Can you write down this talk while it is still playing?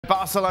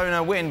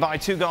Barcelona win by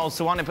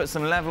 2-1. It puts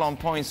them level on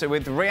points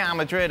with Real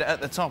Madrid at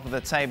the top of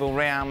the table.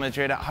 Real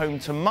Madrid at home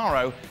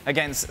tomorrow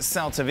against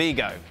Celta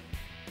Vigo.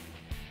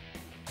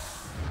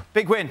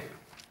 Big win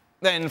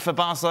then for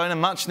Barcelona,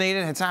 much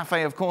needed.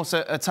 Getafe, of course,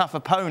 a tough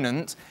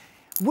opponent.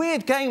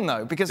 Weird game,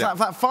 though, because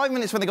that 5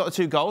 minutes when they got the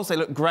 2 goals, they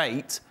looked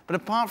great. But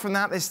apart from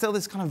that, there's still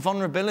this kind of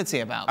vulnerability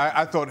about them.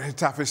 I thought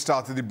Getafe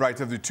started the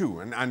brighter of the two.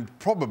 And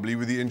probably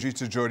with the injury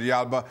to Jordi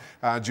Alba,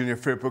 Junior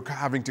Firpo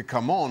having to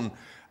come on,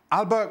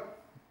 Alba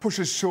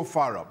pushes so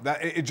far up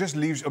that it just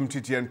leaves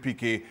Umtiti and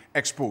Piqué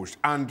exposed.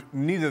 And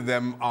neither of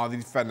them are the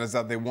defenders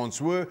that they once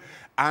were.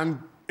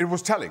 And it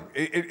was telling.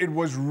 It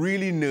was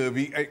really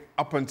nervy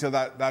up until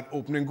that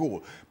opening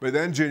goal. But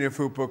then Junior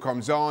Firpo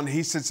comes on,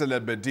 he sits a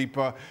little bit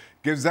deeper,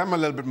 gives them a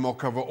little bit more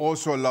cover,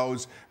 also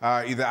allows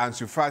either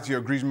Ansu Fati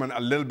or Griezmann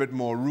a little bit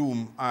more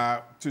room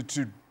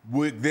to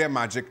work their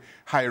magic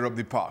higher up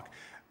the park.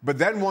 But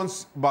then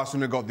once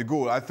Barcelona got the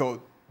goal, I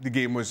thought the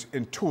game was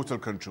in total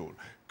control.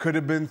 Could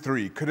have been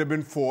 3, could have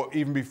been 4,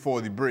 even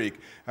before the break.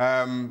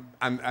 And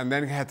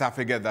then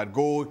Getafe get that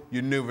goal,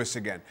 you're nervous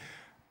again.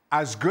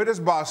 As good as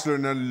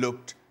Barcelona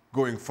looked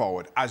going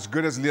forward, as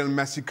good as Lionel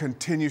Messi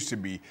continues to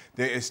be,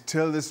 there is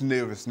still this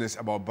nervousness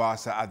about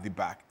Barca at the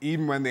back.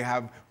 Even when they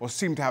have, or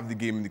seem to have the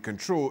game under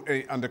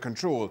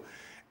control,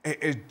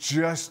 they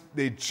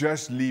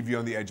just leave you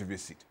on the edge of your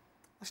seat.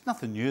 That's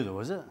nothing new, though,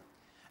 is it?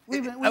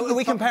 Are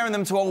we comparing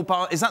them to old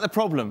Barcelona? Is that the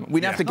problem?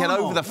 We'd have to get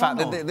over the fact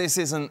that this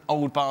isn't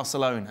old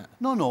Barcelona.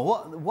 No.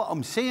 What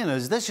I'm saying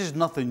is this is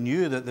nothing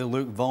new that they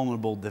look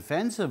vulnerable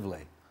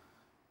defensively.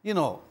 You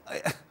know,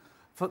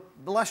 for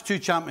the last 2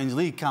 Champions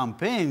League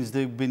campaigns,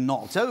 they've been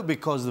knocked out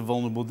because they're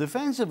vulnerable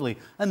defensively,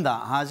 and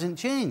that hasn't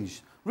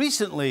changed.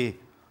 Recently,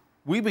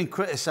 we've been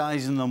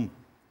criticising them,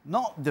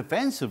 not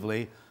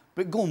defensively,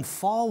 but going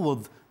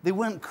forward, they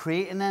weren't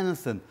creating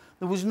anything.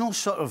 There was no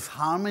sort of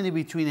harmony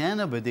between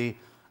anybody.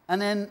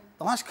 And then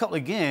the last couple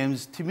of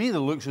games, to me, it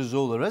looks as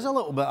though there is a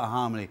little bit of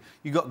harmony.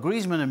 You've got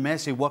Griezmann and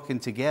Messi working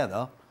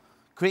together,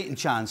 creating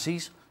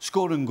chances,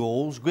 scoring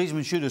goals.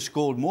 Griezmann should have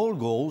scored more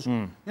goals.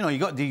 You know, you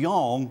got De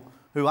Jong,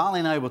 who Ali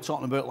and I were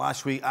talking about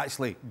last week,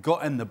 actually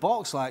got in the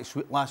box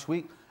last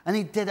week, and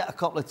he did it a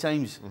couple of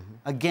times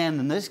again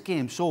in this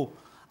game. So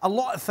a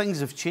lot of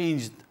things have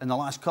changed in the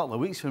last couple of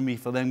weeks for me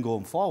for them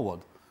going forward.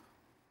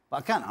 But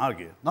I can't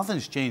argue.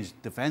 Nothing's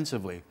changed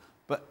defensively.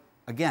 But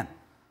again,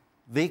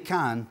 they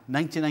can,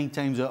 99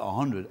 times out of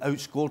 100,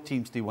 outscore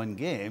teams to win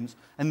games,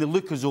 and they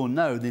look as though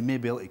now they may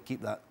be able to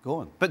keep that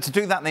going. But to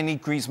do that, they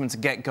need Griezmann to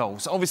get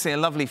goals. Obviously, a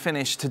lovely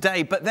finish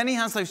today, but then he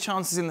has those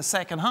chances in the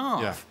second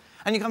half. Yeah.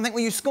 And you can think,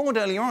 well, you scored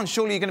earlier on,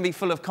 surely you're going to be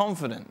full of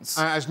confidence.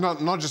 It's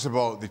not just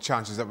about the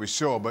chances that we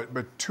saw,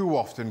 but too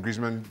often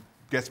Griezmann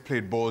gets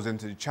played balls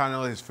into the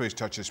channel, his first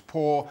touch is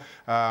poor,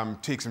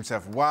 takes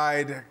himself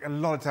wide, a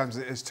lot of times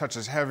his touch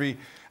is heavy,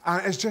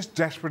 and it's just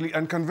desperately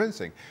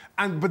unconvincing.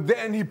 But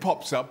then he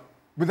pops up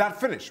with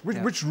that finish,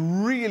 which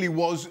really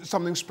was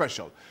something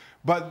special.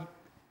 But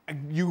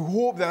you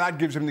hope that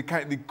gives him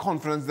the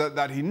confidence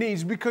that he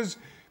needs, because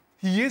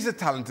he is a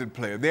talented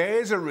player. There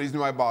is a reason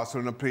why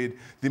Barcelona paid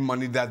the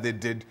money that they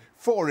did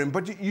for him,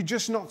 but you're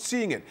just not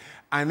seeing it.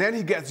 And then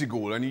he gets a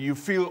goal, and you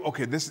feel,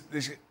 OK, this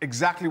is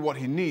exactly what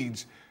he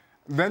needs.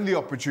 Then the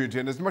opportunity,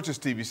 and as much as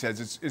Stevie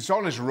says, it's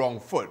on his wrong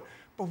foot.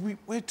 But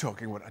we're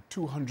talking about a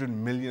 $200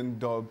 million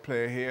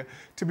player here.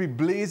 To be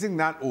blazing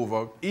that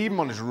over, even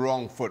on his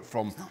wrong foot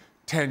from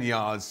 10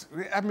 yards.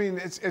 I mean,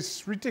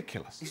 it's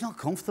ridiculous. He's not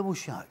comfortable,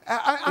 Shaq.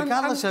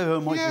 Regardless of how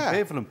much you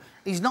pay for him,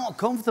 he's not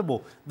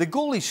comfortable. The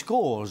goal he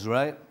scores,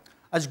 right,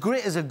 as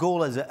great as a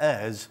goal as it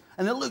is,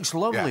 and it looks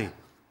lovely,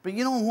 but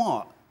you know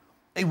what?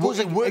 It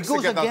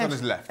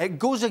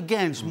goes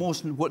against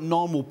most what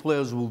normal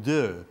players will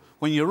do.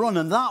 When you're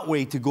running that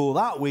way, to go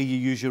that way, you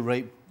use your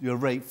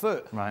right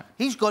foot. Right.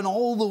 He's gone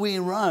all the way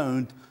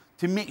around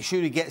to make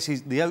sure he gets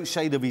the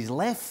outside of his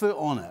left foot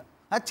on it.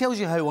 That tells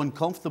you how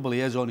uncomfortable he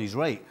is on his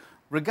right,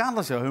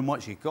 regardless of how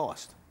much he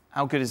cost.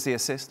 How good is the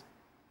assist?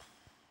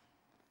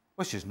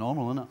 Well, it's just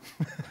normal, isn't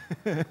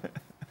it?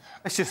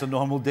 It's just a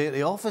normal day at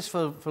the office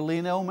for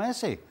Lionel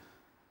Messi.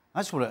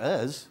 That's what it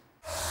is.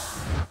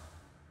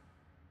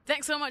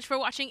 Thanks so much for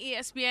watching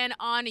ESPN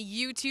on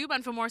YouTube.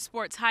 And for more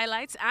sports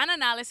highlights and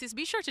analysis,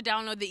 be sure to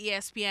download the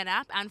ESPN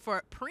app. And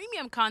for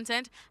premium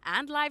content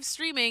and live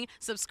streaming,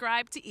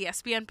 subscribe to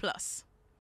ESPN+.